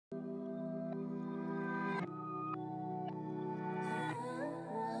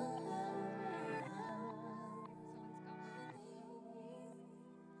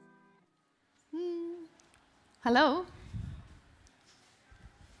Hello.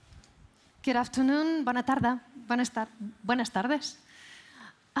 Good afternoon, buena tarde, buenas tardes.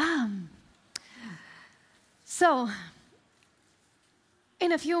 So,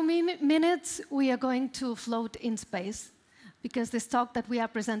 in a few minutes, we are going to float in space, because this talk that we are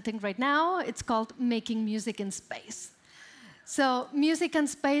presenting right now, it's called Making Music in Space. So, music and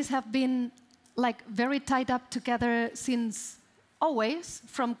space have been like very tied up together since always,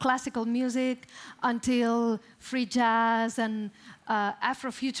 from classical music until free jazz and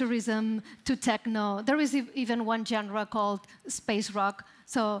Afrofuturism to techno. There is even one genre called space rock.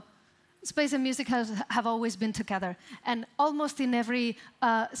 So space and music have always been together. And almost in every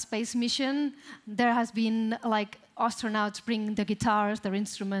space mission, there has been like astronauts bringing the guitars, their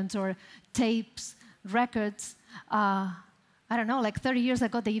instruments, or tapes, records. I don't know, like 30 years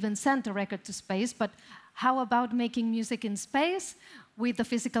ago, they even sent a record to space. But how about making music in space with the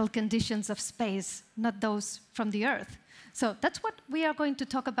physical conditions of space, not those from the Earth? So that's what we are going to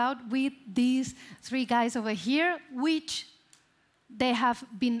talk about with these three guys over here, which they have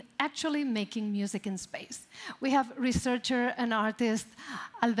been actually making music in space. We have researcher and artist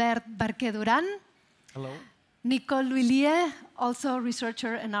Albert Barqué-Duran. Hello. Nicole L'Huillier, also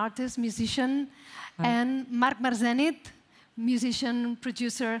researcher and artist, musician. Hi. And Marc Marzenit, musician,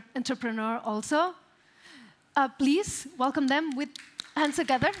 producer, entrepreneur also. Please welcome them with hands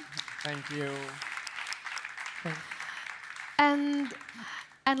together. Thank you.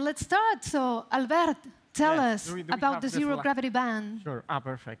 And let's start. So, Albert, tell us about the Zero Gravity Band. Sure.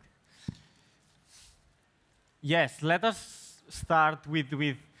 Perfect. Yes, let us start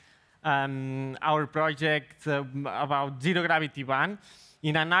with our project about Zero Gravity Band.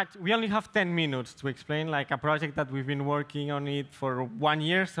 We only have 10 minutes to explain, like a project that we've been working on it for 1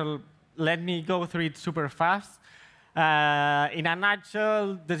 year. So let me go through it super fast. In a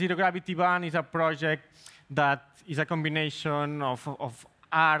nutshell, the Zero Gravity Band is a project that is a combination of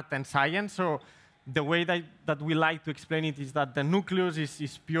art and science. So the way that we like to explain it is that the nucleus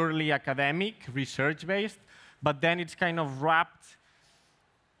is purely academic, research-based, but then it's kind of wrapped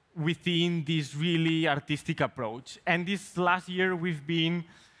within this really artistic approach. And this last year, we've been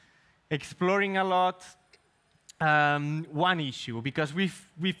exploring a lot one issue, because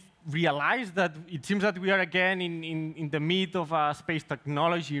we've realized that it seems that we are again in the midst of a space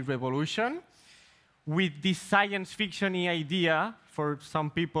technology revolution, with this science fiction-y idea, for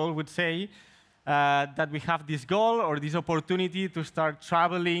some people would say, that we have this goal or this opportunity to start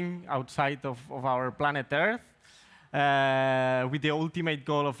traveling outside of our planet Earth, with the ultimate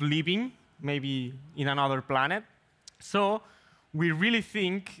goal of living, maybe in another planet. So we really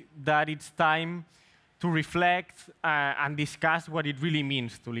think that it's time to reflect and discuss what it really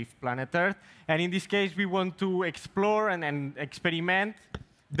means to live planet Earth. And in this case, we want to explore and experiment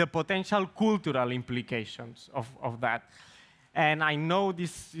the potential cultural implications of that. And I know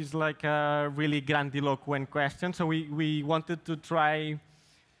this is like a really grandiloquent question, so we wanted to try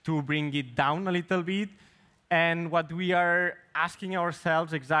to bring it down a little bit. And what we are asking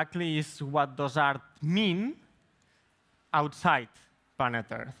ourselves exactly is, what does art mean outside planet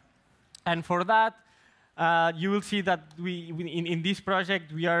Earth? And for that, you will see that in this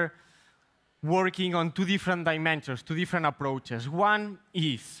project, we are working on two different dimensions, two different approaches. One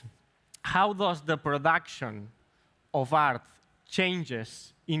is, how does the production of art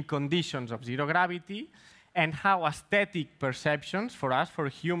changes in conditions of zero gravity, and how aesthetic perceptions for us, for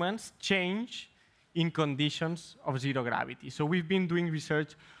humans, change in conditions of zero gravity. So we've been doing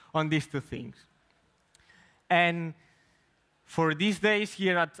research on these two things. And for these days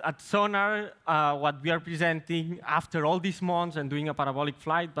here at Sónar, what we are presenting after all these months and doing a parabolic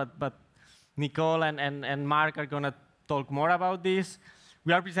flight, but Nicole and Mark are going to talk more about this,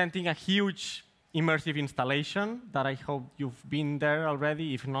 we are presenting a huge immersive installation that I hope you've been there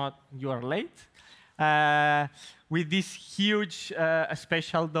already. If not, you are late. With this huge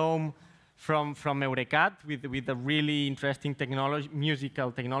spatial dome from Eurecat, with a really interesting technology,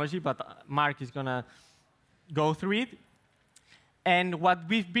 musical technology, but Mark is going to go through it. And what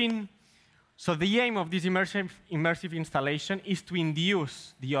we've been, so the aim of this immersive installation is to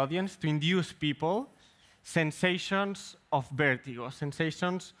induce the audience, to induce people, sensations of vertigo,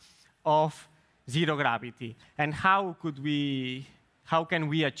 sensations of zero gravity. And how can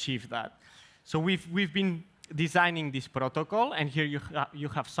we achieve that? So we've been designing this protocol, and here you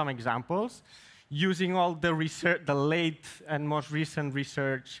have some examples, using all the research, the late and most recent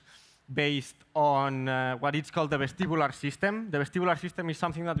research based on what is called the vestibular system. The vestibular system is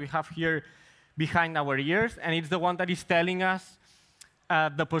something that we have here behind our ears, and it's the one that is telling us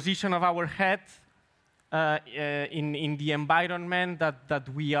the position of our head in the environment that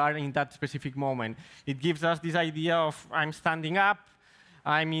we are in that specific moment. It gives us this idea of I'm standing up,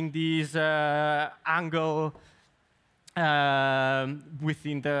 I'm in this angle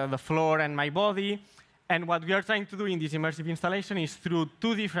within the floor and my body. And what we are trying to do in this immersive installation is through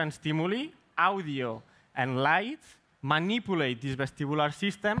two different stimuli, audio and light, manipulate this vestibular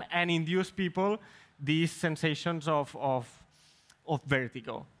system and induce people these sensations of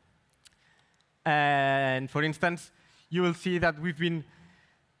vertigo. And for instance, you will see that we've been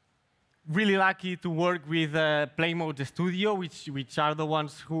really lucky to work with Play Mode Studio, which are the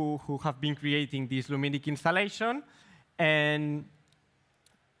ones who have been creating this luminic installation. And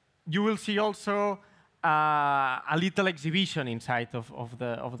you will see also a little exhibition inside of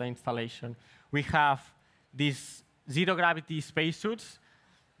the installation. We have these zero-gravity spacesuits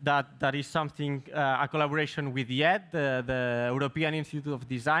that is something, a collaboration with YED, the European Institute of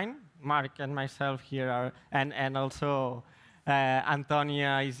Design. Mark and myself here are, and also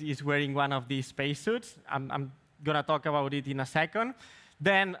Antonia is wearing one of these spacesuits. I'm going to talk about it in a second.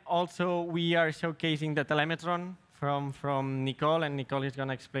 Then also we are showcasing the telemetron from Nicole, and Nicole is going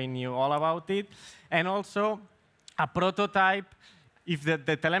to explain you all about it. And also a prototype, if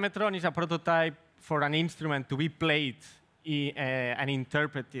the telemetron is a prototype for an instrument to be played and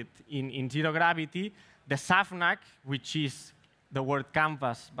interpreted in zero gravity, the SAFNAC, which is the word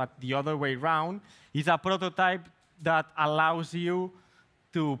canvas, but the other way around, is a prototype that allows you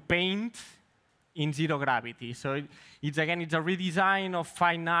to paint in zero gravity. So it's a redesign of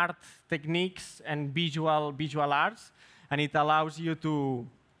fine art techniques and visual arts, and it allows you to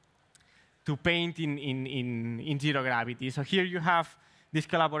paint in zero gravity. So here you have this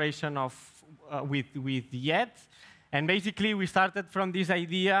collaboration with YED, and basically we started from this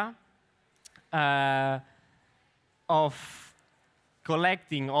idea of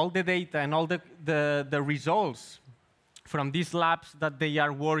collecting all the data and all the results from these labs that they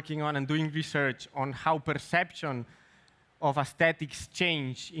are working on and doing research on how perception of aesthetics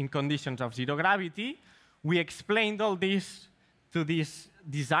change in conditions of zero gravity. We explained all this to these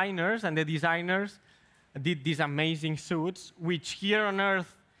designers, and the designers did these amazing suits, which here on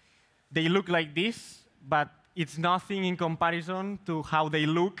Earth, they look like this, but it's nothing in comparison to how they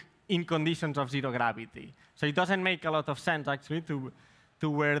look in conditions of zero gravity. So it doesn't make a lot of sense, actually, to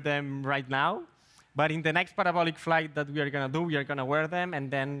wear them right now. But in the next parabolic flight that we are going to do, we are going to wear them,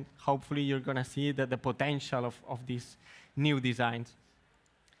 and then hopefully you're going to see the potential of these new designs.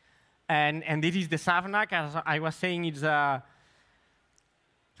 And this is the SAFNAC. As I was saying, it's a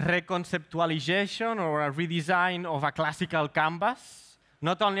reconceptualization or a redesign of a classical canvas.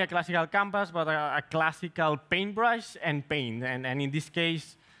 Not only a classical canvas, but a classical paintbrush and paint. And in this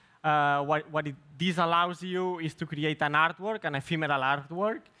case, this allows you is to create an artwork, an ephemeral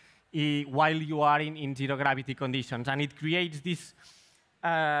artwork, while you are in zero gravity conditions. And it creates these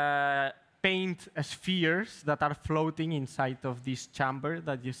paint spheres that are floating inside of this chamber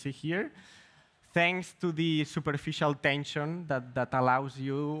that you see here, thanks to the superficial tension that allows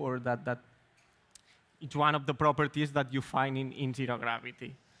you, or that it's one of the properties that you find in zero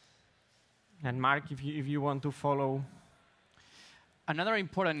gravity. And Mark, if you want to follow. Another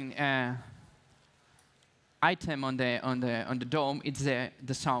important item on the dome is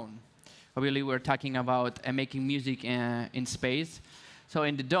the sound. Obviously, we're talking about making music in space. So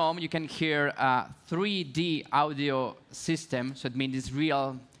in the dome, you can hear a 3D audio system. So it means it's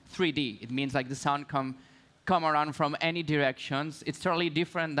real 3D. It means like the sound come around from any directions. It's totally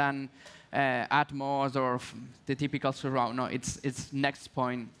different than Atmos or the typical surround. No, it's next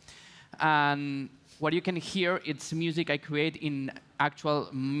point. And what you can hear, it's music I create in actual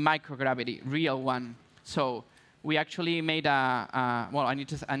microgravity, real one. So we actually made well, I need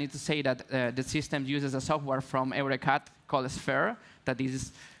to say that the system uses a software from Eurecat called Sphere. That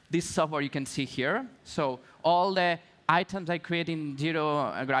is this software you can see here. So all the items I create in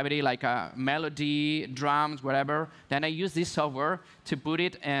zero gravity, like a melody, drums, whatever, then I use this software to put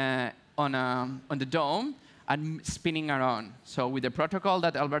it on the dome and spinning around. So with the protocol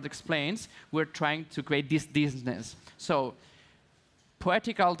that Albert explains, we're trying to create this dizziness. So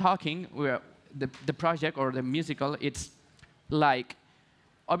poetical talking, the project or the musical, it's like,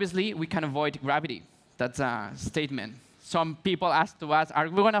 obviously, we can avoid gravity. That's a statement. Some people ask to us, are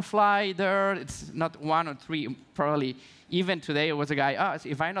we going to fly there? It's not one or three, probably. Even today, it was a guy, oh,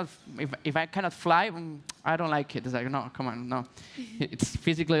 if I cannot fly, I don't like it. It's like, no, come on, no. It's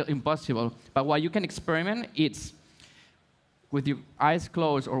physically impossible. But what you can experiment, it's with your eyes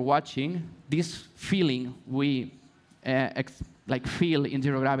closed or watching, this feeling we like feel in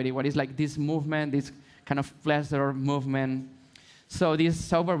zero gravity, what is like this movement, this kind of pleasure movement. So this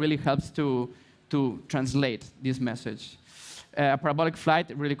software really helps to to translate this message. A parabolic flight,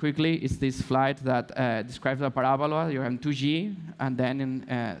 really quickly, is this flight that describes a parabola. You have 2G, and then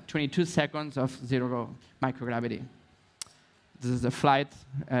in 22 seconds of 0 microgravity. This is the flight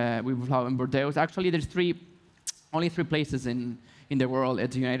we flew in Bordeaux. Actually, there's only three places in the world.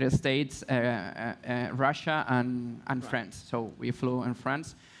 It's the United States, Russia, and France. So we flew in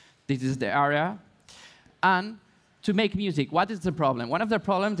France. This is the area. And to make music, what is the problem? One of the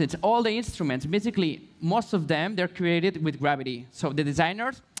problems is all the instruments, basically, most of them, they're created with gravity. So the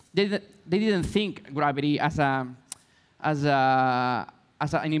designers, they didn't think gravity as an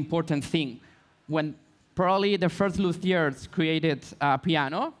important thing. When probably the first luthiers created a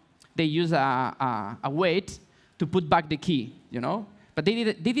piano, they used a weight to put back the key, you know? But they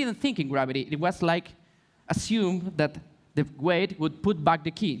didn't think in gravity. It was like assumed that the weight would put back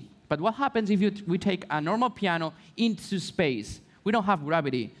the key. But what happens if we take a normal piano into space? We don't have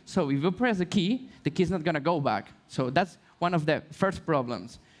gravity. So if you press the key is not going to go back. So that's one of the first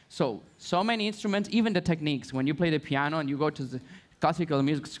problems. So many instruments, even the techniques, when you play the piano and you go to the classical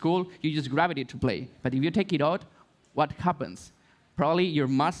music school, you use gravity to play. But if you take it out, what happens? Probably your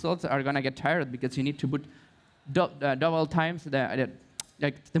muscles are going to get tired because you need to put double times the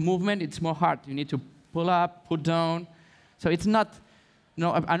movement. It's more hard. You need to pull up, put down. So it's not.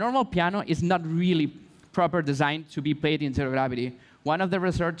 No, a normal piano is not really proper designed to be played in zero gravity. One of the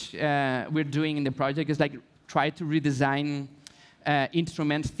research we're doing in the project is like try to redesign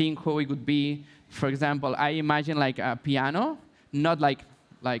instruments, think how it would be. For example, I imagine like a piano, not like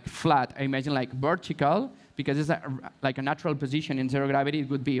flat. I imagine like vertical, because it's like a natural position in zero gravity. It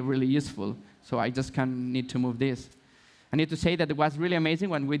would be really useful. So I just need to move this. I need to say that it was really amazing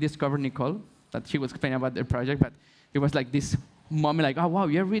when we discovered Nicole, that she was explaining about the project, but it was like this moment, like, oh wow,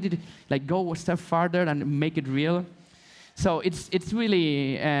 you're really like go a step farther and make it real. So it's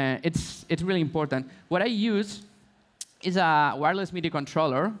really important. What I use is a wireless MIDI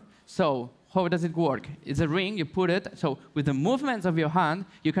controller. So how does it work? It's a ring, you put it, so with the movements of your hand,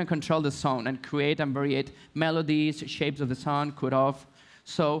 you can control the sound and create and variate melodies, shapes of the sound, cut off.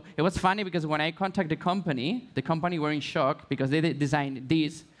 So it was funny because when I contacted the company were in shock because they designed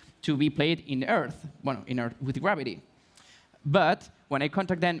this to be played in Earth, well, in Earth with gravity. But when I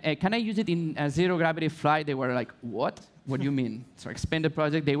contacted them, can I use it in a zero gravity flight? They were like, what? What do you mean? So I explained the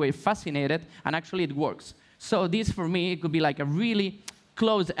project. They were fascinated, and actually it works. So this, for me, it could be like a really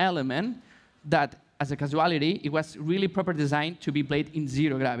close element that, as a casualty, it was really proper designed to be played in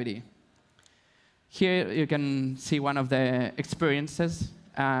zero gravity. Here you can see one of the experiences.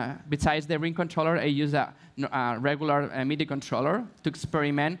 Besides the ring controller, I use a regular MIDI controller to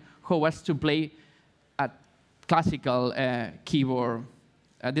experiment how was to play classical keyboard.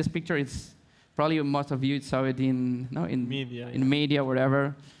 This picture is probably most of you saw it in media,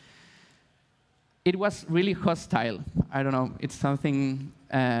 whatever. It was really hostile. I don't know. It's something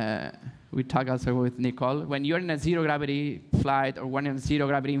we talked also with Nicole. When you're in a zero gravity flight or when in a zero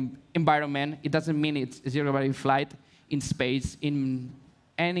gravity environment, it doesn't mean it's a zero gravity flight in space, in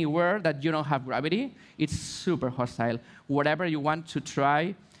anywhere that you don't have gravity. It's super hostile. Whatever you want to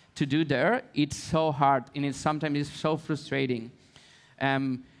try to do there, it's so hard, and sometimes it's so frustrating.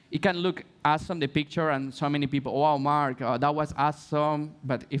 It can look awesome, the picture, and so many people, wow, Mark, that was awesome.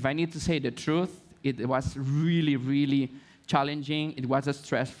 But if I need to say the truth, it was really, really challenging. It was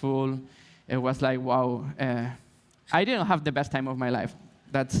stressful. It was like, wow, I didn't have the best time of my life.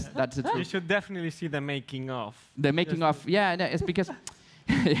 That's the truth. You should definitely see the making of. The making of, yeah, no, it's because,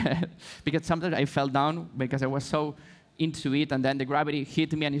 yeah, because sometimes I fell down because I was so into it, and then the gravity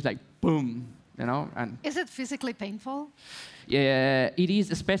hit me, and it's like, boom, you know? And is it physically painful? Yeah, it is,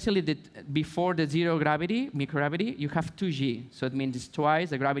 especially before the zero gravity, microgravity, you have 2G, so it means it's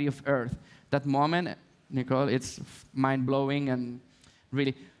twice the gravity of Earth. That moment, Nicole, it's mind-blowing, and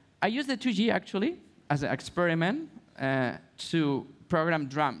really. I use the 2G, actually, as an experiment to program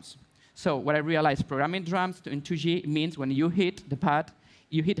drums. So what I realized, programming drums in 2G means when you hit the pad,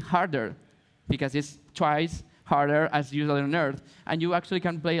 you hit harder, because it's twice harder as usual on Earth, and you actually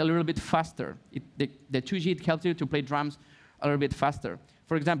can play a little bit faster. The 2G, it helps you to play drums a little bit faster.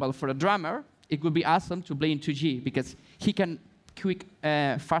 For example, for a drummer, it would be awesome to play in 2G, because he can quick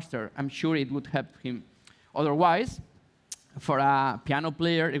faster. I'm sure it would help him. Otherwise, for a piano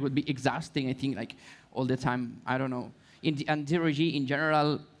player, it would be exhausting, I think, like all the time. I don't know. And 0G, in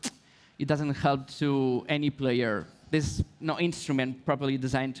general, it doesn't help to any player. There's no instrument properly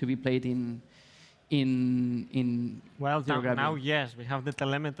designed to be played in well, now yes, we have the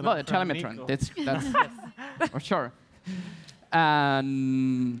telemetron. Well, the telemetron, that's for sure.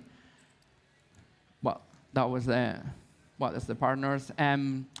 And well, that's the partners.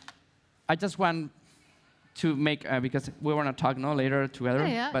 I just want to make, because we want to talk later together.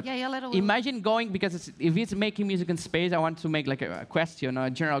 But later imagine going, because if it's making music in space, I want to make like a question, a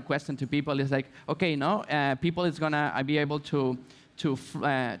general question to people. It's like, okay, people is gonna be able to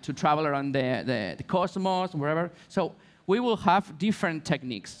travel around the cosmos, wherever. So we will have different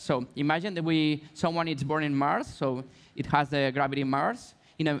techniques. So imagine that someone is born in Mars, so it has the gravity Mars.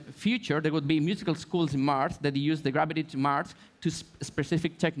 In the future, there would be musical schools in Mars that use the gravity to Mars to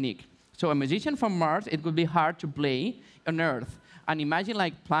specific technique. So a musician from Mars, it would be hard to play on Earth. And imagine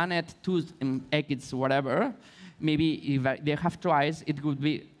like planet 2, X, whatever, maybe if they have twice, it would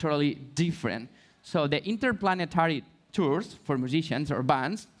be totally different. So the interplanetary tours for musicians or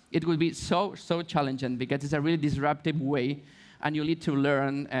bands, it would be so challenging because it's a really disruptive way, and you need to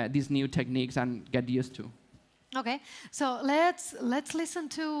learn these new techniques and get used to. Okay, so let's listen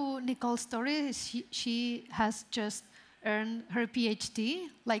to Nicole's story. She has just earned her PhD,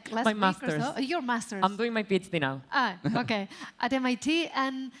 like last week or so. Your master's. I'm doing my PhD now. Okay, at MIT,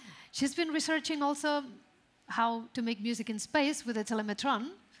 and she's been researching also how to make music in space with the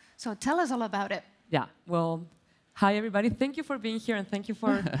telemetron. So tell us all about it. Yeah, well, hi everybody. Thank you for being here, and thank you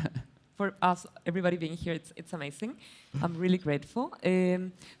for us, everybody being here. It's amazing. I'm really grateful.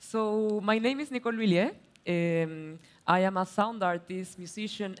 So my name is Nicole Villiers. I am a sound artist,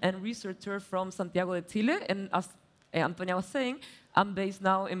 musician, and researcher from Santiago de Chile, and as Antonia was saying, I'm based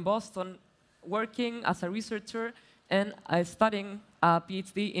now in Boston, working as a researcher and studying a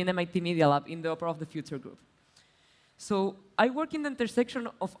PhD in MIT Media Lab in the Opera of the Future group. So I work in the intersection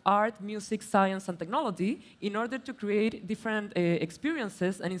of art, music, science, and technology in order to create different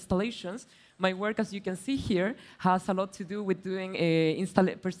experiences and installations. My work, as you can see here, has a lot to do with doing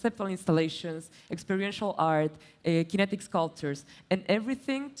perceptual installations, experiential art, kinetic sculptures, and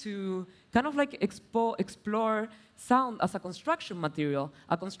everything to kind of like explore sound as a construction material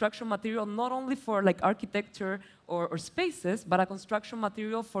not only for like architecture or spaces, but a construction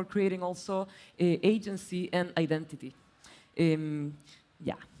material for creating also agency and identity.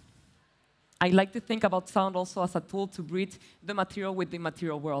 Yeah. I like to think about sound also as a tool to bridge the material with the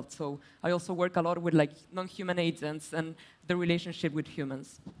material world. So I also work a lot with like non-human agents and the relationship with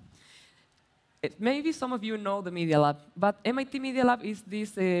humans. Maybe some of you know the Media Lab, but MIT Media Lab is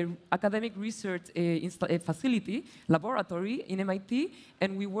this academic research facility, laboratory in MIT,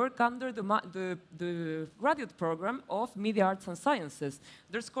 and we work under the graduate program of Media Arts and Sciences.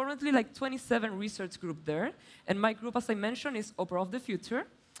 There's currently like 27 research groups there, and my group, as I mentioned, is Opera of the Future.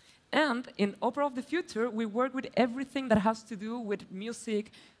 And in Opera of the Future, we work with everything that has to do with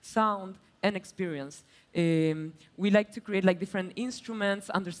music, sound, and experience. We like to create like different instruments,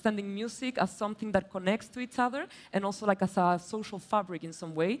 understanding music as something that connects to each other, and also like as a social fabric in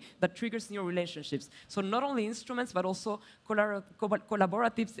some way that triggers new relationships. So not only instruments, but also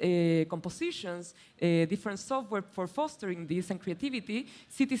collaborative compositions, different software for fostering this and creativity,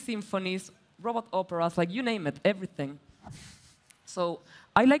 city symphonies, robot operas, like you name it, everything. So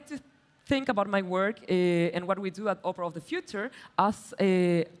I like to think about my work and what we do at Opera of the Future as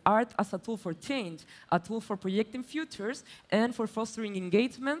art as a tool for change, a tool for projecting futures, and for fostering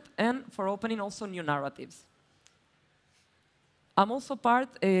engagement, and for opening also new narratives. I'm also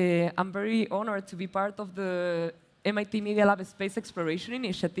I'm very honored to be part of the MIT Media Lab Space Exploration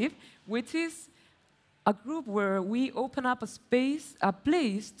Initiative, which is a group where we open up a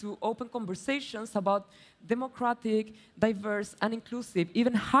place to open conversations about democratic, diverse, and inclusive,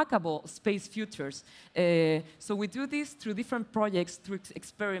 even hackable space futures. So we do this through different projects, through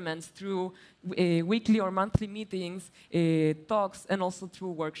experiments, through weekly or monthly meetings, talks, and also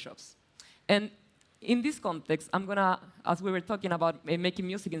through workshops. And in this context, I'm gonna, as we were talking about making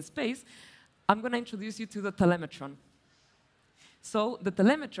music in space, I'm gonna introduce you to the telemetron. So the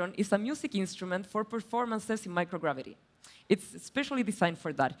telemetron is a music instrument for performances in microgravity. It's specially designed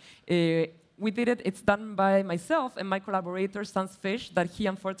for that. We did it, it's done by myself and my collaborator, Sans Fish, that he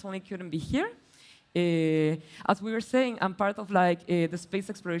unfortunately couldn't be here. As we were saying, I'm part of like the Space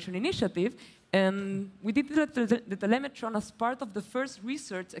Exploration Initiative, and we did the telemetron as part of the first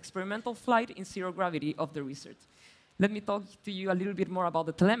research experimental flight in zero gravity of the research. Let me talk to you a little bit more about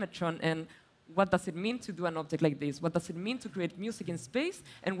the telemetron and what does it mean to do an object like this? What does it mean to create music in space?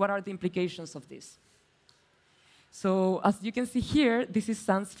 And what are the implications of this? So as you can see here, this is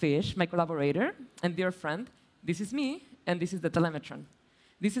Sans Fish, my collaborator and dear friend. This is me, and this is the telemetron.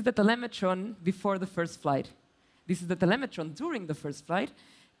 This is the telemetron before the first flight. This is the telemetron during the first flight.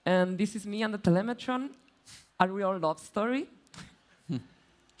 And this is me and the telemetron, a real love story.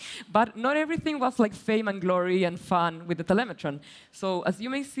 But not everything was like fame and glory and fun with the telemetron. So as you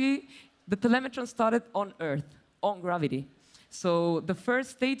may see, the telemetron started on Earth, on gravity. So the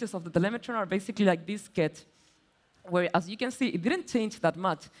first stages of the telemetron are basically like this sketch, where, as you can see, it didn't change that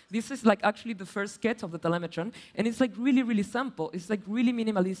much. This is like actually the first sketch of the telemetron, and it's like really, really simple. It's like really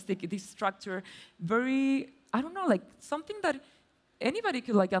minimalistic. It is structured very, I don't know, like something that anybody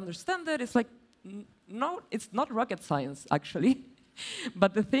could like understand. That it's like, no, it's not rocket science actually.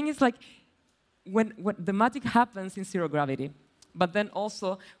 But the thing is like, when the magic happens in zero gravity, but then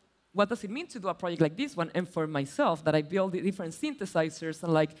also, what does it mean to do a project like this one? And for myself, that I build the different synthesizers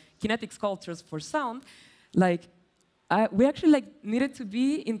and like kinetic sculptures for sound, like we actually like needed to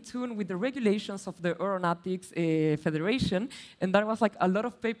be in tune with the regulations of the Aeronautics Federation, and that was like a lot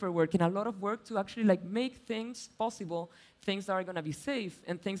of paperwork and a lot of work to actually like make things possible, things that are going to be safe,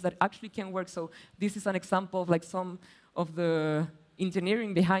 and things that actually can work. So this is an example of like some of the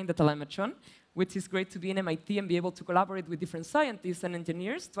engineering behind the telemetron, which is great to be in MIT and be able to collaborate with different scientists and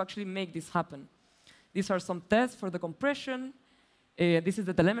engineers to actually make this happen. These are some tests for the compression. This is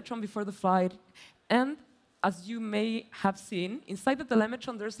the telemetron before the flight. And as you may have seen, inside the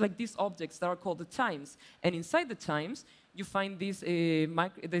telemetron, there's like these objects that are called the chimes. And inside the chimes, you find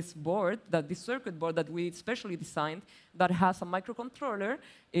this board, this circuit board that we specially designed that has a microcontroller,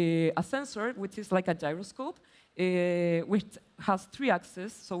 a sensor, which is like a gyroscope, which has 3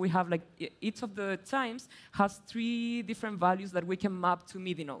 axes. So we have like each of the chimes has 3 different values that we can map to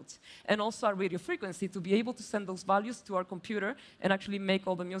MIDI notes, and also a radio frequency to be able to send those values to our computer and actually make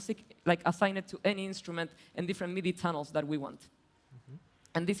all the music, like assign it to any instrument and different MIDI channels that we want.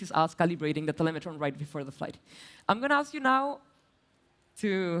 And this is us calibrating the telemetron right before the flight. I'm going to ask you now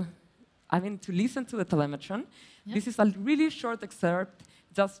to listen to the telemetron. Yep. This is a really short excerpt.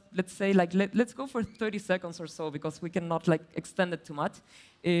 Just, let's say, like, let's go for 30 seconds or so, because we cannot like extend it too much.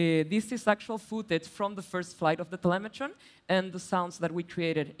 This is actual footage from the first flight of the telemetron and the sounds that we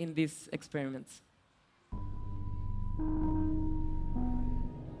created in these experiments.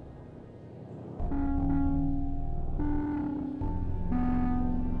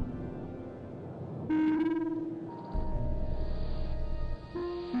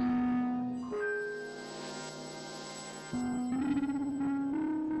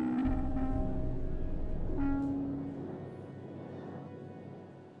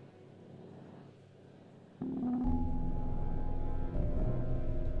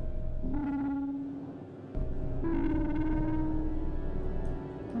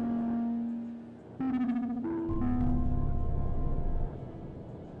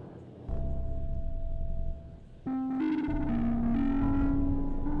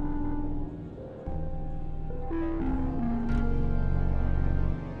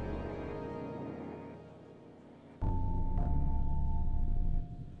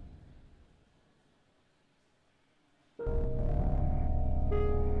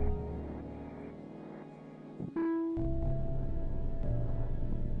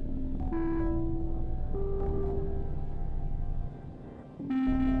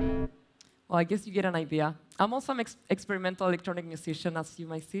 Well, I guess you get an idea. I'm also an experimental electronic musician, as you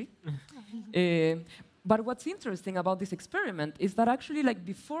might see. But what's interesting about this experiment is that actually, like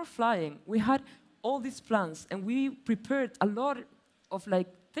before flying, we had all these plans, and we prepared a lot of like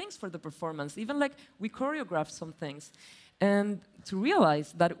things for the performance. Even like we choreographed some things. And to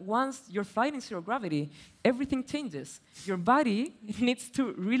realize that once you're flying in zero gravity, everything changes. Your body needs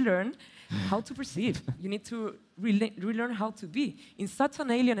to relearn how to perceive. You need to relearn how to be. In such an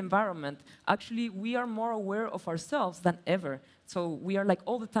alien environment, actually, we are more aware of ourselves than ever. So we are like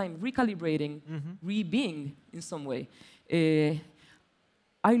all the time recalibrating, re-being in some way.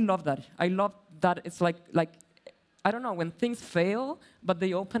 I love that. I love that it's like I don't know, when things fail, but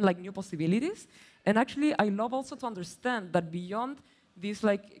they open like new possibilities. And actually, I love also to understand that beyond this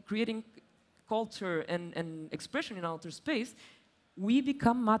like creating culture and expression in outer space, we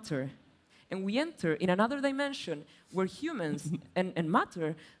become matter. And we enter in another dimension where humans and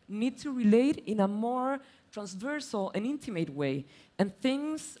matter need to relate in a more transversal and intimate way. And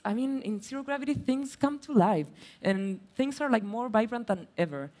things, I mean, in zero gravity, things come to life. And things are like more vibrant than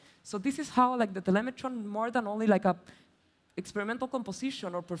ever. So this is how like the telemetron, more than only like a experimental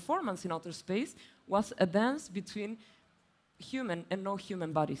composition or performance in outer space, was a dance between human and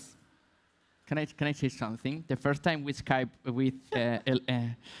no-human bodies. Can I say something? The first time we Skyped with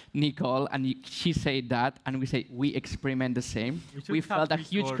Nicole, and she said that, and we say we experiment the same. We felt a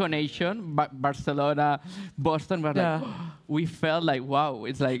huge connection. Barcelona, Boston, we're like, we felt like, wow,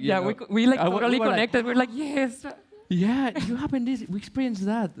 it's like, yeah, we like totally connected. Like, we're like, yes. Yeah, you happened this. We experienced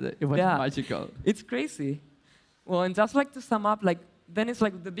that. It was magical. It's crazy. Well, and just like to sum up, like then it's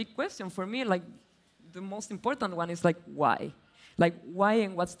like the big question for me, like the most important one is like why? Like why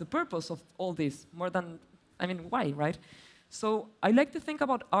and what's the purpose of all this? More than, I mean, why, right? So I like to think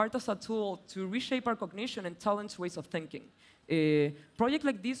about art as a tool to reshape our cognition and challenge ways of thinking. A project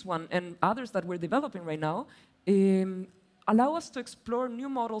like this one and others that we're developing right now allow us to explore new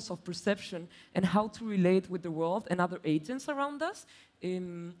models of perception and how to relate with the world and other agents around us.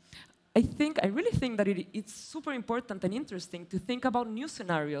 I really think that it's super important and interesting to think about new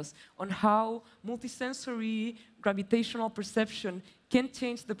scenarios on how multisensory gravitational perception can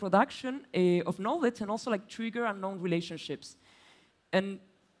change the production of knowledge and also like trigger unknown relationships. And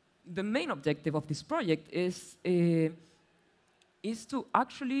the main objective of this project is to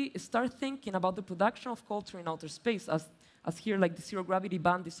actually start thinking about the production of culture in outer space, as here like the zero gravity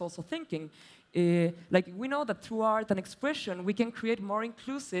band is also thinking. Like we know that through art and expression, we can create more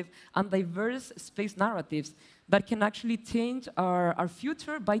inclusive and diverse space narratives that can actually change our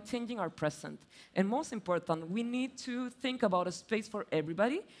future by changing our present. And most important, we need to think about a space for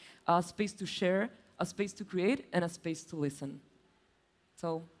everybody, a space to share, a space to create, and a space to listen.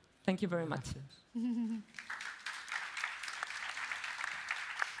 So thank you very much.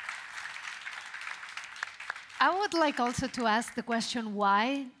 I would like also to ask the question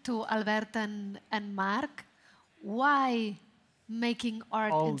why to Albert and Marc. Why making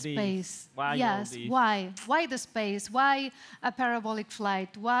art in space? Why yes, why? Why the space? Why a parabolic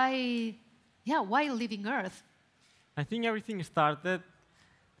flight? Why leaving Earth? I think everything started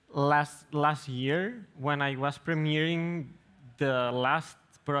last year when I was premiering the last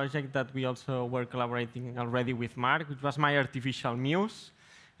project that we also were collaborating already with Marc, which was my artificial muse.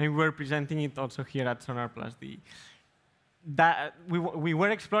 And we were presenting it also here at Sónar+D. We were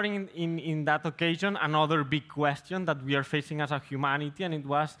exploring in that occasion another big question that we are facing as a humanity, and it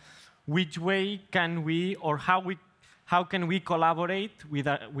was which way can we, or how can we collaborate with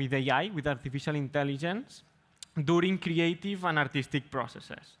AI, with artificial intelligence, during creative and artistic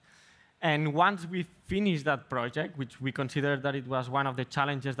processes. And once we finished that project, which we considered that it was one of the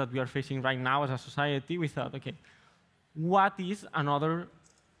challenges that we are facing right now as a society, we thought, okay, what is another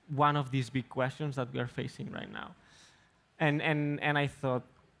one of these big questions that we are facing right now? And I thought,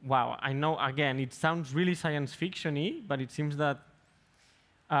 wow, I know, again, it sounds really science fiction-y, but it seems that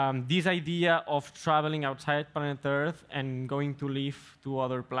this idea of traveling outside planet Earth and going to live to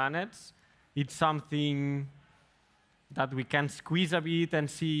other planets, it's something that we can squeeze a bit and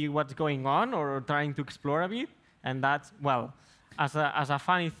see what's going on, or trying to explore a bit. And that's, well, as a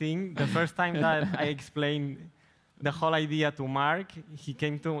funny thing, the first time that I explained the whole idea to Marc, he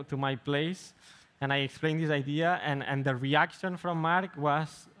came to my place, and I explained this idea, and the reaction from Marc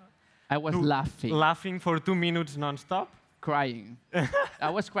was... I was laughing. Laughing for 2 minutes non-stop. Crying. I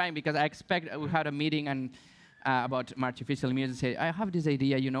was crying because I expect we had a meeting and about artificial music. Say, I have this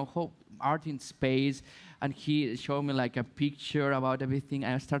idea, you know, art in space, and he showed me like a picture about everything.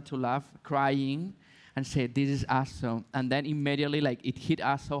 And I start to laugh, crying, and say, this is awesome. And then immediately, like, it hit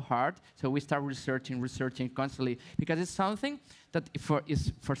us so hard. So we start researching constantly, because it's something that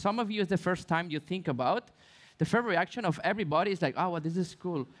for some of you, it's the first time you think about. The first reaction of everybody is like, oh, well, this is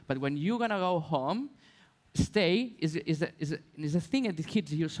cool. But when you're gonna go home, stay is a thing that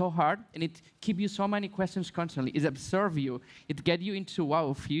hits you so hard, and it keeps you so many questions constantly. It absorbs you. It gets you into,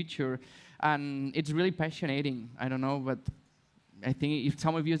 wow, future. And it's really passionating. I don't know, but I think if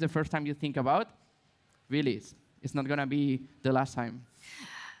some of you is the first time you think about, really, it's not going to be the last time.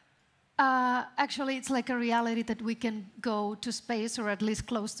 Actually, it's like a reality that we can go to space, or at least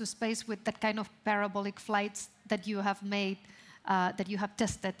close to space, with that kind of parabolic flights that you have made, that you have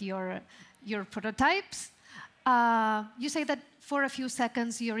tested your prototypes. You say that for a few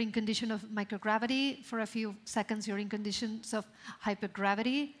seconds you're in condition of microgravity, for a few seconds you're in conditions of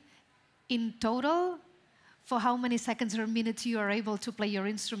hypergravity. In total, for how many seconds or minutes you are able to play your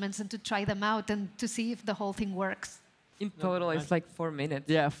instruments and to try them out and to see if the whole thing works? In total, it's like 4 minutes.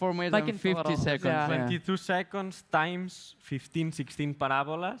 Yeah, 4 minutes like and 50 total. seconds. Yeah. 22 seconds times 15, 16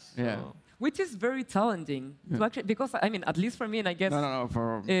 parabolas. Yeah. So. Which is very challenging to actually, because I mean, at least for me, and I guess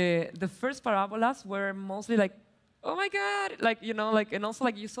the first parabolas were mostly like, oh my god, like, you know, like, and also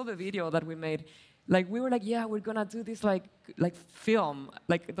like you saw the video that we made. Like we were like, yeah, we're gonna do this like film,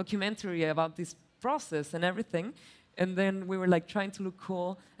 like a documentary about this process and everything. And then we were like trying to look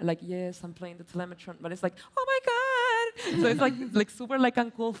cool and like, yes, I'm playing the telemetron, but it's like, oh my god. So it's like super like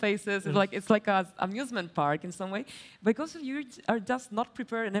uncool faces. It's like an amusement park in some way, because you are just not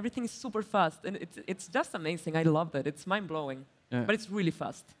prepared and everything is super fast, and it's just amazing. I love that. It's mind blowing, but it's really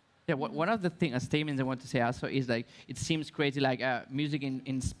fast. Yeah, one of the statements I want to say also is like, it seems crazy, like music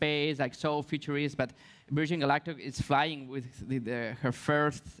in space, like so futurist, but Virgin Galactic is flying with their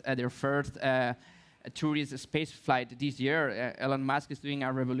first tourist space flight this year. Elon Musk is doing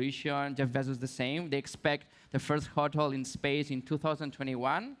a revolution. Jeff Bezos the same. They expect the first hotel in space in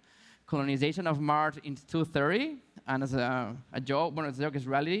 2021, colonization of Mars in 2030, and as a joke, one of the joke is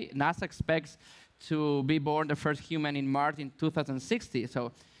reality. NASA expects to be born the first human in Mars in 2060.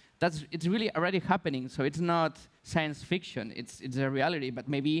 So it's really already happening. So it's not science fiction. It's a reality, but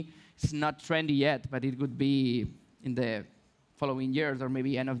maybe it's not trendy yet, but it would be in the following years or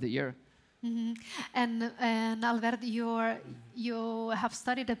maybe end of the year. Mm-hmm. And Albert, you have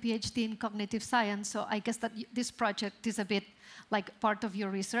studied a PhD in cognitive science, so I guess that this project is a bit like part of your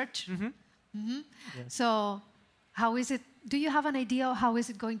research. Mm-hmm. Mm-hmm. Yes. So how is it, do you have an idea of how is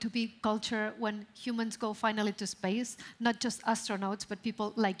it going to be culture when humans go finally to space? Not just astronauts, but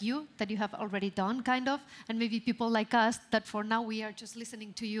people like you, that you have already done, kind of, and maybe people like us, that for now we are just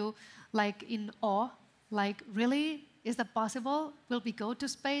listening to you like in awe, like, really? Is that possible? Will we go to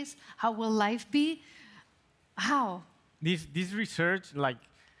space? How will life be? How? This research, like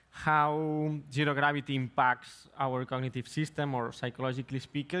how zero gravity impacts our cognitive system, or psychologically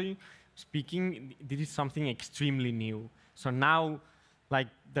speaking, this is something extremely new. So now, like,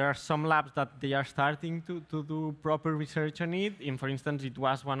 there are some labs that they are starting to do proper research on it. And for instance, it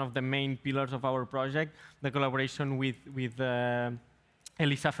was one of the main pillars of our project, the collaboration with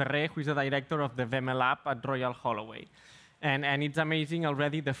Elisa Ferrer, who is the director of the VML Lab at Royal Holloway. And it's amazing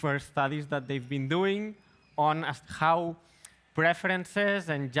already the first studies that they've been doing on how preferences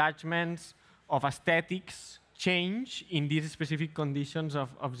and judgments of aesthetics change in these specific conditions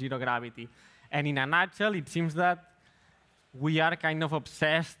of zero gravity. And in a nutshell, it seems that we are kind of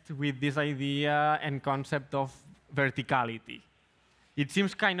obsessed with this idea and concept of verticality. It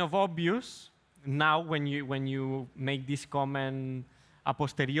seems kind of obvious now when you make this comment a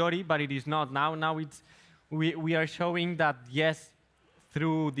posteriori, but it is not. Now we are showing that, yes,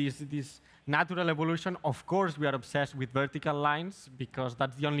 through this natural evolution, of course, we are obsessed with vertical lines, because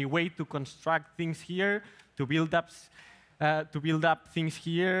that's the only way to construct things here, to build up things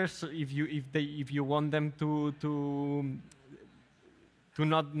here. So if you want them to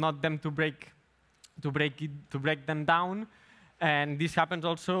not them to break them down, and this happens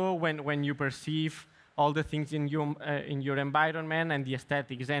also when you perceive all the things in your environment and the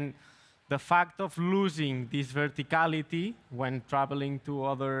aesthetics. And the fact of losing this verticality when traveling to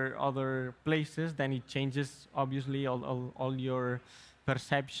other places, then it changes, obviously, all your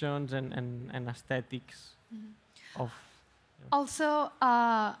perceptions and aesthetics. Mm-hmm. Also,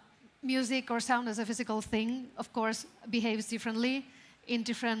 music or sound as a physical thing, of course, behaves differently in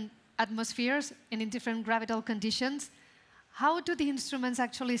different atmospheres and in different gravitational conditions. How do the instruments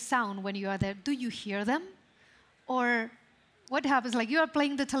actually sound when you are there? Do you hear them? Or what happens? Like, you are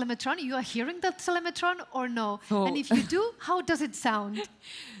playing the telemetron, you are hearing the telemetron, or no? So and if you do, how does it sound?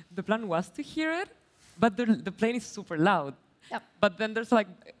 The plan was to hear it, but the plane is super loud. Yep. But then there's like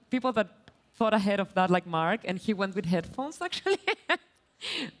people that thought ahead of that, like Mark, and he went with headphones, actually.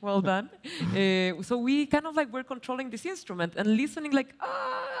 Well done. So we kind of like were controlling this instrument and listening like,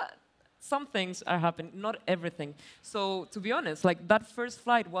 some things are happening, not everything. So to be honest, like that first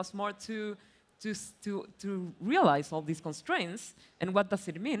flight was more to realize all these constraints and what does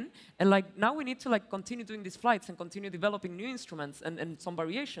it mean. And like now we need to like continue doing these flights and continue developing new instruments and some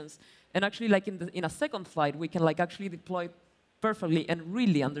variations. And actually, like in a second flight, we can like actually deploy perfectly and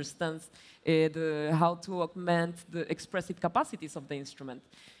really understands how to augment the expressive capacities of the instrument.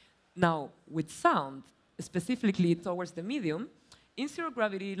 Now, with sound, specifically towards the medium, in zero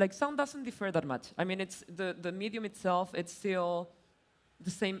gravity, like sound doesn't differ that much. I mean, it's the medium itself, it's still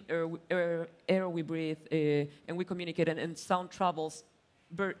the same air we breathe, and we communicate, and sound travels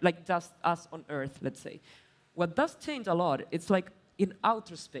like just as on Earth, let's say. What does change a lot, it's like in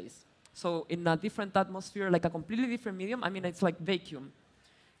outer space. So in a different atmosphere, like a completely different medium, I mean, it's like vacuum.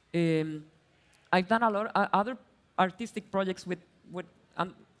 I've done a lot of other artistic projects with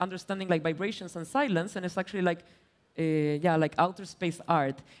understanding like vibrations and silence, and it's actually like, like outer space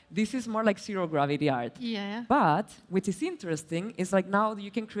art. This is more like zero gravity art. Yeah. But which is interesting is like now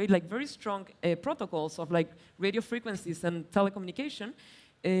you can create like very strong protocols of like radio frequencies and telecommunication.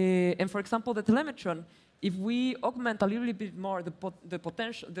 And for example, the telemetron, if we augment a little bit more the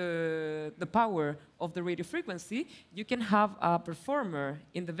potential, the power of the radio frequency, you can have a performer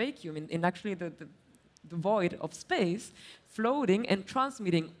in the vacuum, in actually the void of space, floating and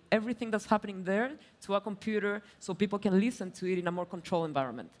transmitting everything that's happening there to a computer so people can listen to it in a more controlled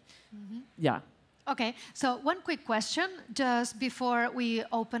environment. Mm-hmm. Yeah. Okay, so one quick question just before we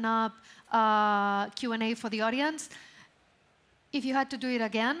open up Q&A for the audience. If you had to do it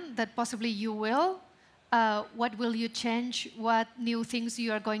again, that possibly you will, what will you change? What new things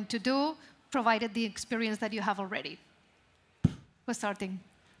you are going to do? provided the experience that you have already? Who's starting?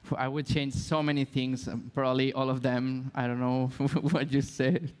 I would change so many things, probably all of them. I don't know what you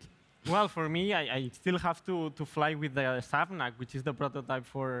said. Well, for me, I still have to fly with the Savnak, which is the prototype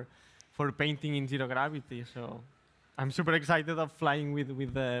for painting in zero gravity. So I'm super excited of flying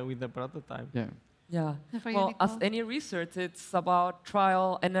with the prototype. Yeah. Yeah. Well, as any research, it's about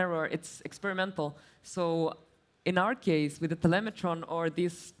trial and error. It's experimental. So in our case, with the telemetron or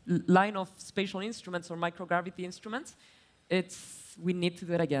this line of spatial instruments or microgravity instruments, we need to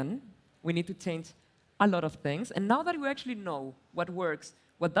do it again. We need to change a lot of things. And now that we actually know what works,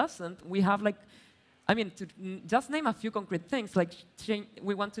 what doesn't, we have to just name a few concrete things,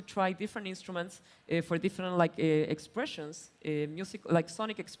 we want to try different instruments for different expressions, music, like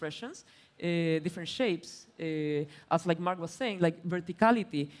sonic expressions, different shapes, as Mark was saying, like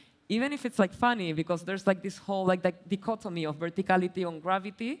verticality. Even if it's funny, because there's this whole dichotomy of verticality on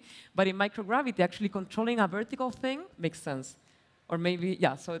gravity, but in microgravity, actually controlling a vertical thing makes sense. Or maybe,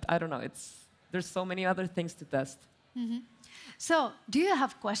 yeah, so I don't know, there's so many other things to test. Mm-hmm. So, do you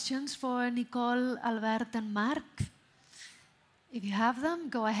have questions for Nicole, Albert, and Mark? If you have them,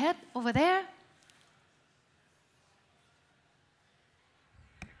 go ahead, over there.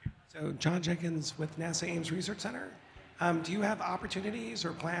 So, John Jenkins with NASA Ames Research Center. Do you have opportunities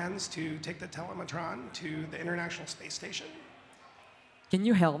or plans to take the telemetron to the International Space Station? Can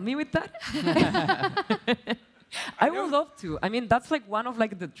you help me with that? I would love to. I mean, that's one of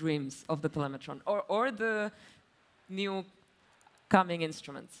the dreams of the telemetron, or the new coming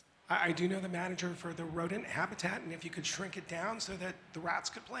instruments. I do know the manager for the rodent habitat, and if you could shrink it down so that the rats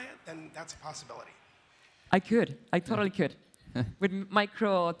could play it, then that's a possibility. I could. I totally could. With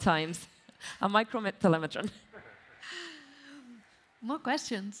micro times, a micro telemetron. More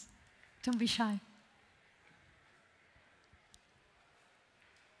questions? Don't be shy.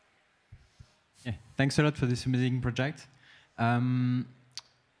 Yeah, thanks a lot for this amazing project.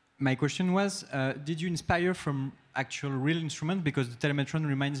 My question was, did you inspire from actual real instrument? Because the telemetron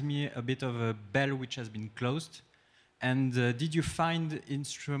reminds me a bit of a bell which has been closed. And did you find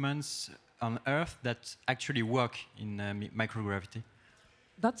instruments on Earth that actually work in microgravity?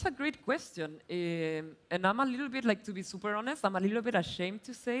 That's a great question. And I'm a little bit, to be super honest, I'm a little bit ashamed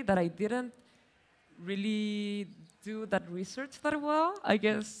to say that I didn't really do that research that well. I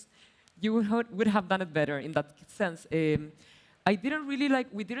guess you would have done it better in that sense. I didn't really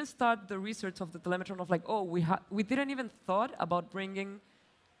we didn't start the research of the telemetron of we didn't even thought about bringing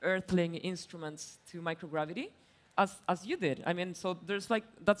Earthling instruments to microgravity as you did. I mean, so there's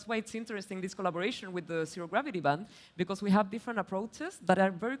that's why it's interesting, this collaboration with the zero gravity band, because we have different approaches that are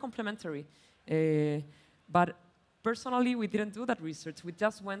very complementary. But personally, we didn't do that research. We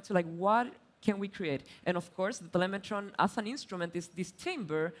just went to what can we create? And of course, the telemetron as an instrument is this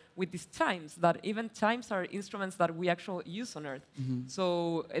chamber with these chimes, that even chimes are instruments that we actually use on Earth. Mm-hmm.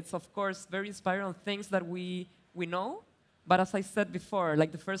 So it's, of course, very inspiring on things that we know. But as I said before,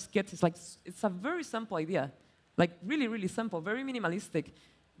 the first sketch is it's a very simple idea. Really, really simple, very minimalistic.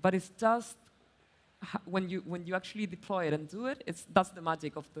 But it's just, when you actually deploy it and do it, that's the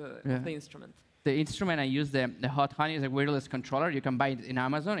magic of the instrument. The instrument I use, the Hot Honey, is a wireless controller. You can buy it in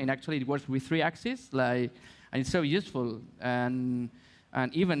Amazon, and actually it works with 3 axes, and it's so useful. And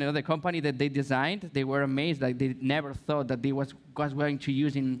even the company that they designed, they were amazed. They never thought that they was going to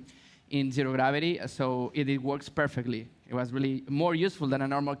use in zero gravity, so it works perfectly. It was really more useful than a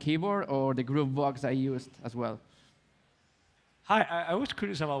normal keyboard or the groove box I used as well. Hi, I was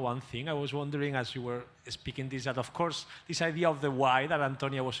curious about one thing. I was wondering, as you were speaking this, that of course, this idea of the why that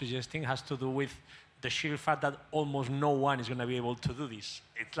Antonia was suggesting has to do with the sheer fact that almost no one is going to be able to do this.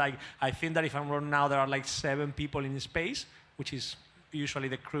 It's I think that if I'm wrong now, there are 7 people in space, which is usually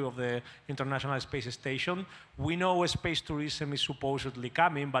the crew of the International Space Station. We know space tourism is supposedly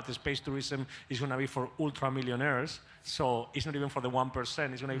coming, but space tourism is going to be for ultra-millionaires. So it's not even for the 1%, it's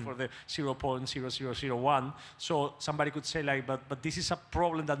going to be for the 0.0001. So somebody could say, but this is a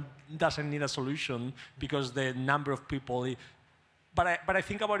problem that doesn't need a solution because the number of people. But I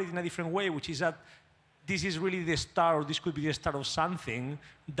think about it in a different way, which is that this is really the start, or this could be the start of something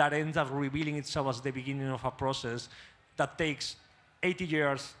that ends up revealing itself as the beginning of a process that takes 80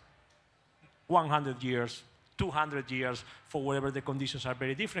 years, 100 years, 200 years, for whatever the conditions are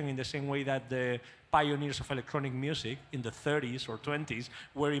very different, in the same way that the pioneers of electronic music in the 30s or 20s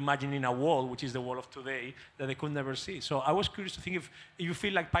were imagining a world, which is the world of today, that they could never see. So I was curious to think if you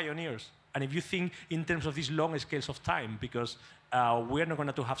feel like pioneers, and if you think in terms of these long scales of time, because we're not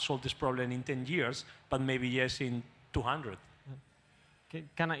going to have solved this problem in 10 years, but maybe yes in 200.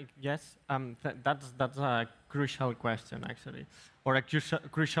 Can I? Yes. That's a crucial question, actually, or a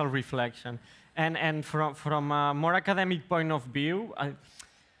crucial reflection. And from a more academic point of view,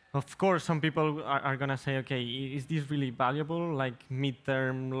 of course, some people are going to say, okay, is this really valuable, like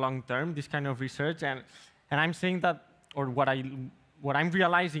mid-term, long-term, this kind of research? And I'm saying that, or what I'm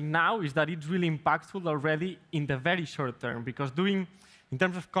realizing now is that it's really impactful already in the very short term, because in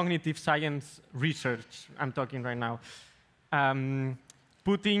terms of cognitive science research, I'm talking right now,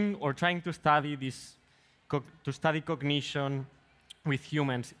 putting or trying to study cognition with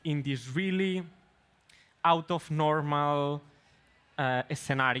humans in these really out of normal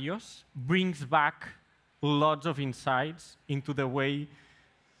scenarios brings back lots of insights into the way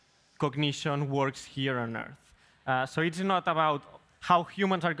cognition works here on Earth. So it's not about how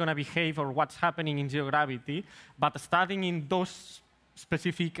humans are going to behave or what's happening in zero gravity, but studying in those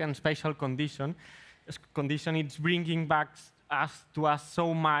specific and special condition, it's bringing back to us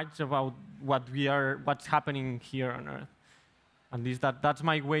so much about what's happening here on Earth. And that's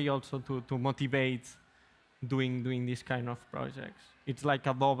my way also to motivate doing this kind of projects. It's like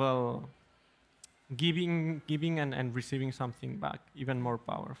a double giving and receiving something back, even more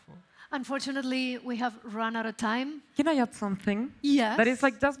powerful. Unfortunately, we have run out of time. Can I add something? Yes. That is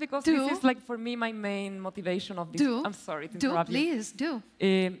like just because Do. this is like for me my main motivation of this. Do. I'm sorry to Do, interrupt you. please, do.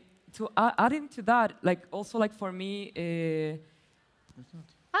 To add into that, like also like for me.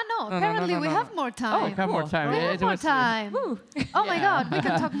 No, apparently we have more time. Oh, we have more time. We Yeah, have it more was- time. Woo. Oh my God, we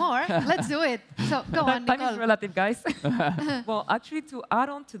can talk more. Let's do it. So go on, Time is Nicole. relative, guys. Well, actually, to add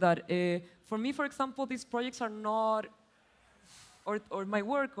on to that, for me, for example, these projects are not, or my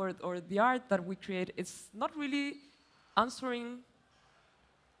work or the art that we create, it's not really answering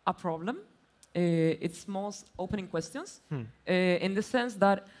a problem. It's most opening questions, in the sense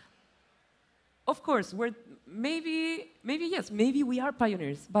that, of course, we're maybe we are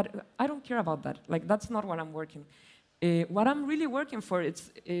pioneers, but I don't care about that. Like, that's not what I'm working. What I'm really working for,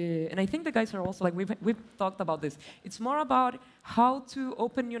 and I think the guys are also, like, we've talked about this. It's more about how to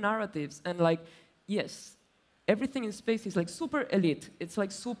open new narratives. And, like, yes, everything in space is, like, super elite. It's,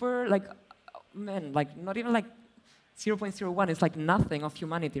 like, super, like, man, like, not even, like, 0.01. It's, like, nothing of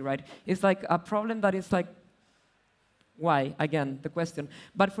humanity, right? It's, like, a problem that is, like, why? Again, the question.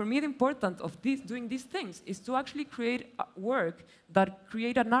 But for me, the importance of doing these things is to actually create work that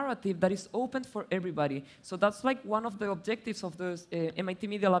create a narrative that is open for everybody. So that's like one of the objectives of the MIT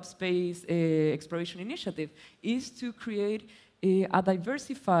Media Lab Space Exploration Initiative, is to create a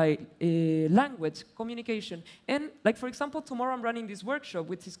diversified language, communication. And like, for example, tomorrow I'm running this workshop,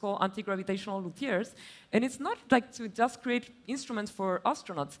 which is called Anti-Gravitational Luthiers. And it's not like to just create instruments for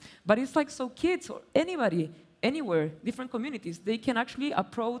astronauts, but it's like so kids or anybody, anywhere, different communities, they can actually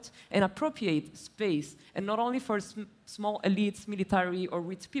approach and appropriate space, and not only for small elites, military, or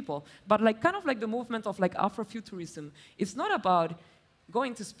rich people, but like kind of like the movement of like Afrofuturism. It's not about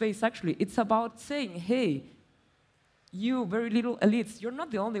going to space, actually. It's about saying, hey, you very little elites, you're not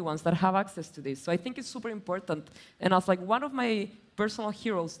the only ones that have access to this. So I think it's super important. And as like one of my personal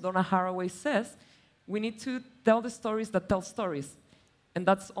heroes, Donna Haraway, says, we need to tell the stories that tell stories. And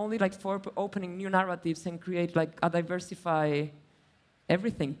that's only like for opening new narratives and create like a diversify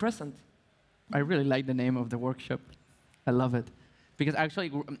everything present. I really like the name of the workshop. I love it. Because actually,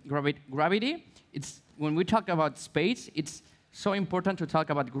 gravity, when we talk about space, it's so important to talk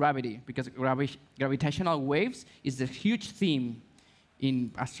about gravity, because gravitational waves is a huge theme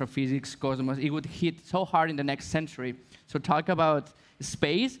in astrophysics, cosmos. It would hit so hard in the next century. So talk about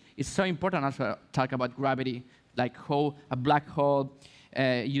space is so important also talk about gravity, like how a black hole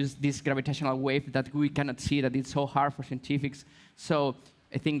use this gravitational wave that we cannot see, that it's so hard for scientifics. So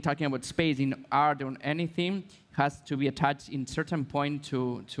I think talking about space in art or anything has to be attached in certain point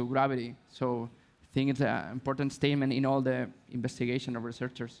to gravity. So I think it's an important statement in all the investigation of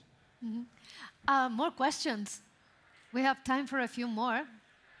researchers. Mm-hmm. More questions. We have time for a few more.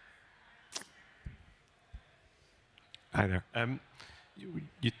 Hi there.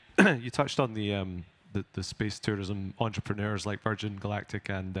 You touched on the space tourism entrepreneurs like Virgin Galactic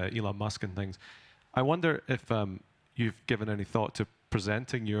and Elon Musk and things. I wonder if you've given any thought to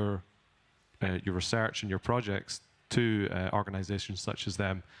presenting your research and your projects to organizations such as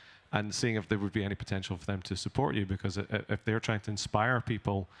them, and seeing if there would be any potential for them to support you, because if they're trying to inspire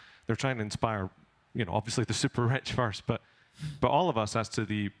people, they're trying to inspire, obviously the super rich first, but all of us as to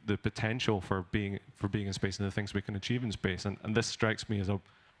the potential for being in space and the things we can achieve in space. And this strikes me as a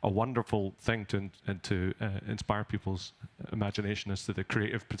wonderful thing to inspire people's imagination as to the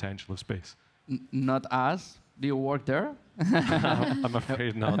creative potential of space. Not us. Do you work there? I'm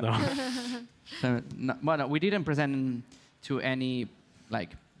afraid not, no. So, well, no, we didn't present to any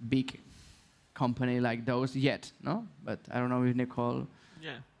like big company like those yet, no? But I don't know if Nicole.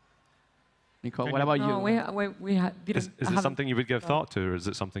 Yeah. Nicole, what about you? No, we didn't. Is it something you would give thought to, or is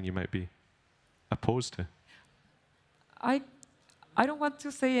it something you might be opposed to? I don't want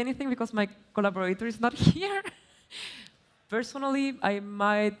to say anything because my collaborator is not here. Personally, I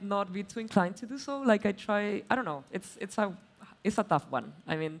might not be too inclined to do so. Like I try, I don't know. It's a tough one.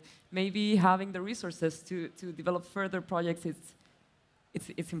 I mean, maybe having the resources to develop further projects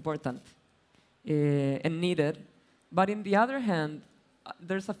it's important and needed. But in the other hand,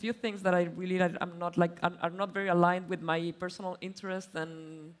 there's a few things that are not very aligned with my personal interest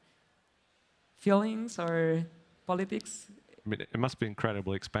and feelings or politics. I mean, it must be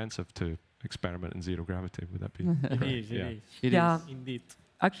incredibly expensive to experiment in zero gravity. Would that be? It is. Yeah. It Yeah. is. Indeed.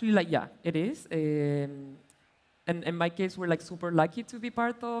 Actually, like, yeah, it is. And in my case, we're like super lucky to be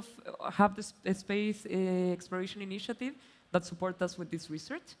part of, have this space exploration initiative that support us with this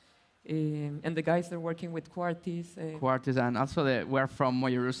research. And the guys are working with Quartis. Quartis, and also we're from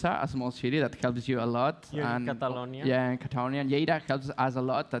Mollerussa, a small city that helps you a lot. Here in and Catalonia. Yeah, in Catalonia. And Lleida helps us a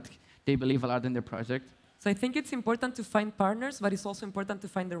lot, that they believe a lot in the project. So I think it's important to find partners, but it's also important to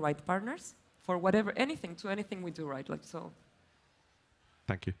find the right partners for whatever, anything we do, right? Like so.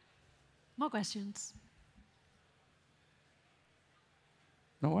 Thank you. More questions?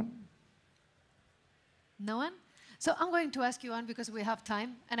 No one? No one? So I'm going to ask you one because we have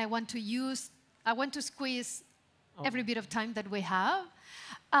time, and I want to squeeze every bit of time that we have.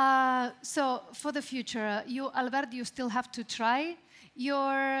 So for the future, Albert, you still have to try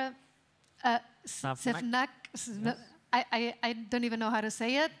your Sevnak. I don't even know how to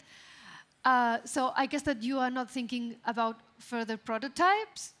say it. So I guess that you are not thinking about further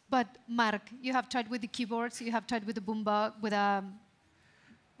prototypes, but Marc, you have tried with the keyboards, you have tried with the boombox, with a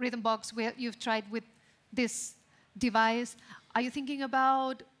rhythm box, you've tried with this device. Are you thinking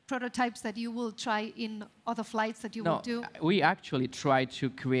about prototypes that you will try in other flights that you will do? We actually try to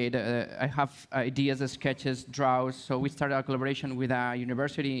create, I have ideas, sketches, draws. So we started a collaboration with a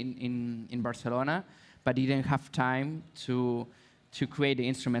university in Barcelona, but didn't have time to create the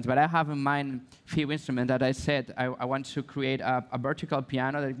instruments. But I have in mind a few instruments that I said I want to create a vertical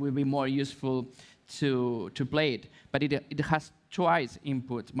piano that will be more useful to play it. But it has twice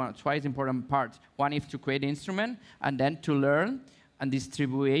important parts. One is to create the instrument, and then to learn and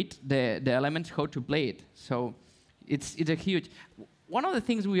distribute the elements, how to play it. So it's a huge... One of the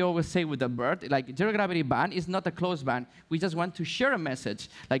things we always say with the bird, like zero gravity band is not a closed band. We just want to share a message.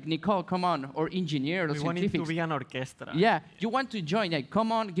 Like Nicole, come on, or engineer, or we want it to be an orchestra. Yeah, you want to join. Like,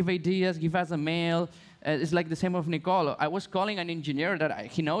 come on, give ideas, give us a mail. It's like the same of Nicole. I was calling an engineer that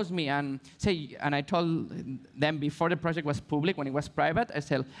he knows me, and I told them before the project was public, when it was private, I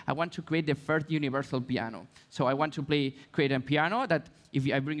said, I want to create the first universal piano. So I want to create a piano that if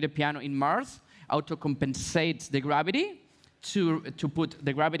I bring the piano in Mars, auto compensates the gravity to put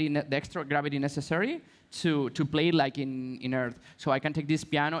the extra gravity necessary to play like in Earth. So I can take this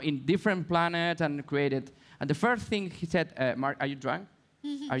piano in different planets and create it. And the first thing he said, Marc, are you drunk?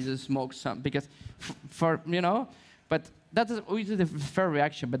 I just smoke some, because but that's always the fair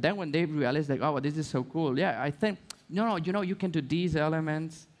reaction. But then when they realize, like, oh, this is so cool, yeah, I think, no, you can do these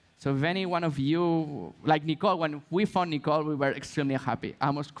elements. So if any one of you, like Nicole, when we found Nicole, we were extremely happy.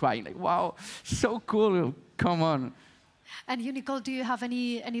 I was crying, like, wow, so cool, come on. And you, Nicole, do you have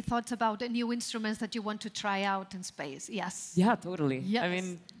any thoughts about new instruments that you want to try out in space? Yes. Yeah, totally. Yes. I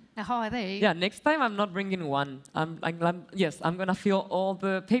mean, how are they? Yeah, next time I'm not bringing one. I'm going to fill all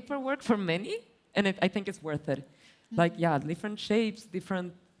the paperwork for many, and I think it's worth it. Like, yeah, different shapes,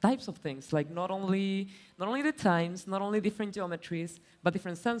 different types of things. Like, not only the times, not only different geometries, but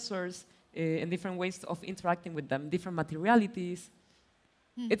different sensors and different ways of interacting with them, different materialities.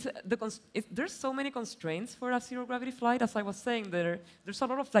 There's so many constraints for a zero-gravity flight. As I was saying, there's a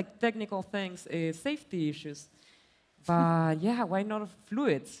lot of like technical things, safety issues. But yeah, why not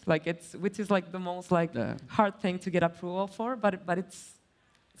fluids? Like which is like the most like hard thing to get approval for, but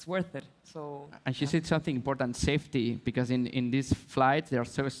it's worth it. So. And she said something important: safety, because in these flights they are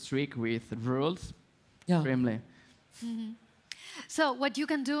so strict with rules. Yeah. Extremely. So what you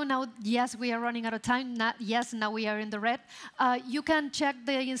can do now? Yes, we are running out of time. Now we are in the red. You can check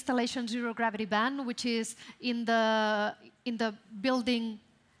the installation zero gravity band, which is in the building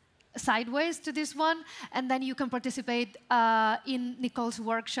sideways to this one, and then you can participate in Nicole's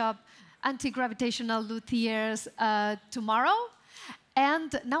workshop, Anti-Gravitational Luthiers, tomorrow.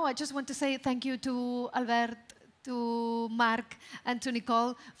 And now I just want to say thank you to Albert, to Marc, and to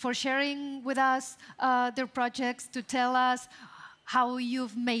Nicole for sharing with us their projects, to tell us how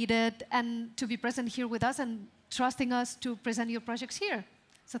you've made it, and to be present here with us. And trusting us to present your projects here.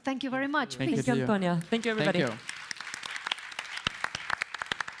 So thank you very much. Thank Please. Thank you, Antonia. Thank you, everybody. Thank you.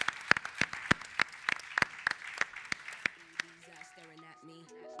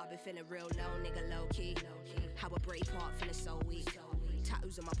 I've been feeling real low, nigga, low key. How a brave heart feeling so weak.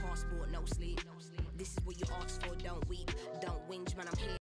 Tattoos on my passport, no sleep. This is what you asked for, don't weep. Don't whinge, man, I'm here.